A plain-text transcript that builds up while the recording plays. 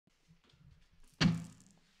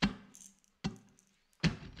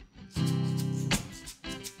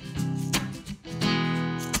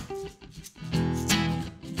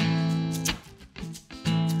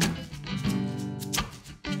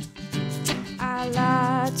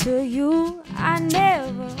lie to you. I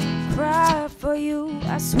never cry for you.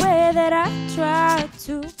 I swear that I tried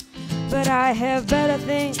to, but I have better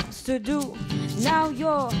things to do. Now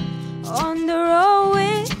you're on the road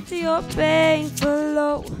with your painful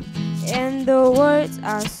low, and the words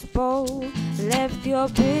I spoke left your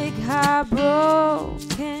big heart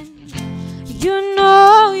broken. You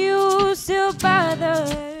know you still bother,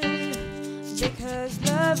 because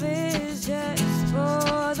love is just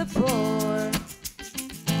for the poor.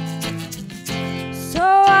 So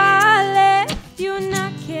I left you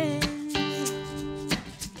knocking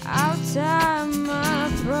outside my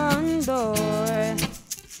front door.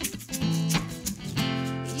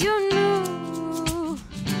 You knew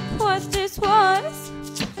what this was.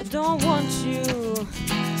 I don't want you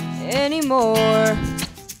anymore.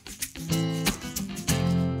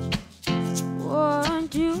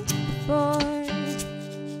 Warned you before.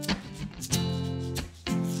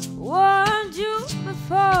 Warned you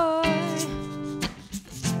before.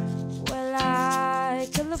 Well, I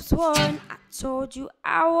could have sworn I told you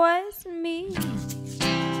I was me.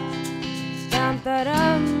 Dum da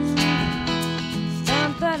dum,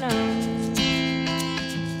 dum da dum,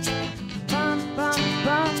 bum bum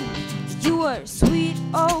bum. You were a sweet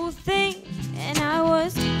old thing, and I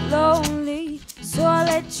was lonely, so I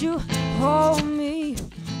let you hold me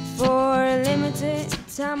for a limited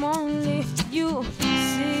time only. You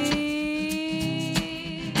see,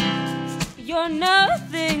 you're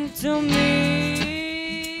nothing to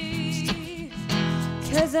me,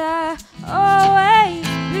 'cause I always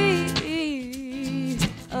be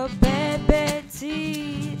a bad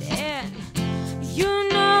seed, and you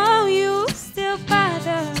know you still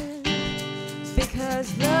bother, because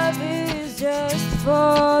love is just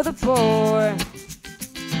for the poor.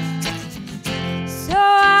 So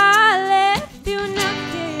I left you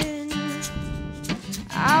knocking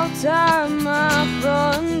outside my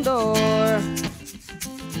front door.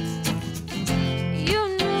 You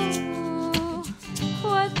knew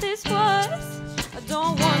what this was. I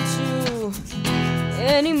don't want you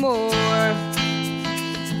anymore.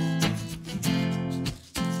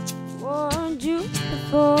 Warned you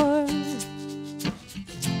before.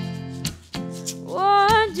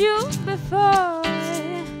 Warned you before.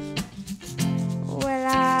 Well,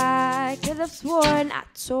 I could have sworn I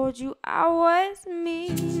told you I was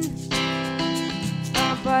mean.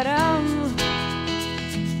 Bum-ba-dum,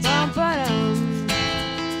 bum-ba-dum.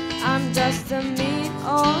 I'm just a mean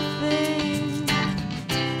old thing.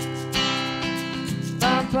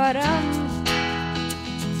 Bum-ba-dum,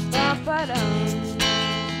 bum-ba-dum.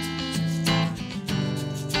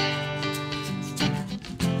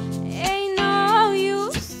 Ain't no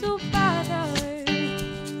use to bother,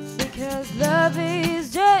 because love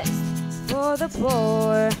is just for the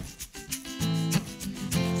poor.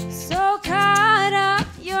 So caught up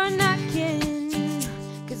you're knocking,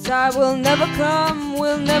 'cause I will never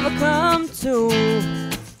come to.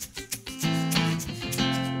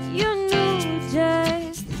 You knew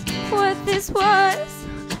just what this was.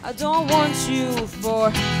 I don't want you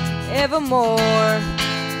forevermore.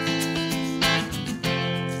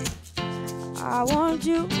 I warned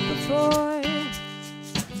you before.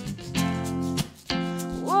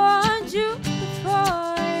 Warned you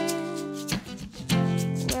before.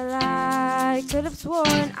 Well, I could have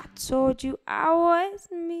sworn I told you I was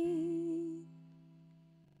me.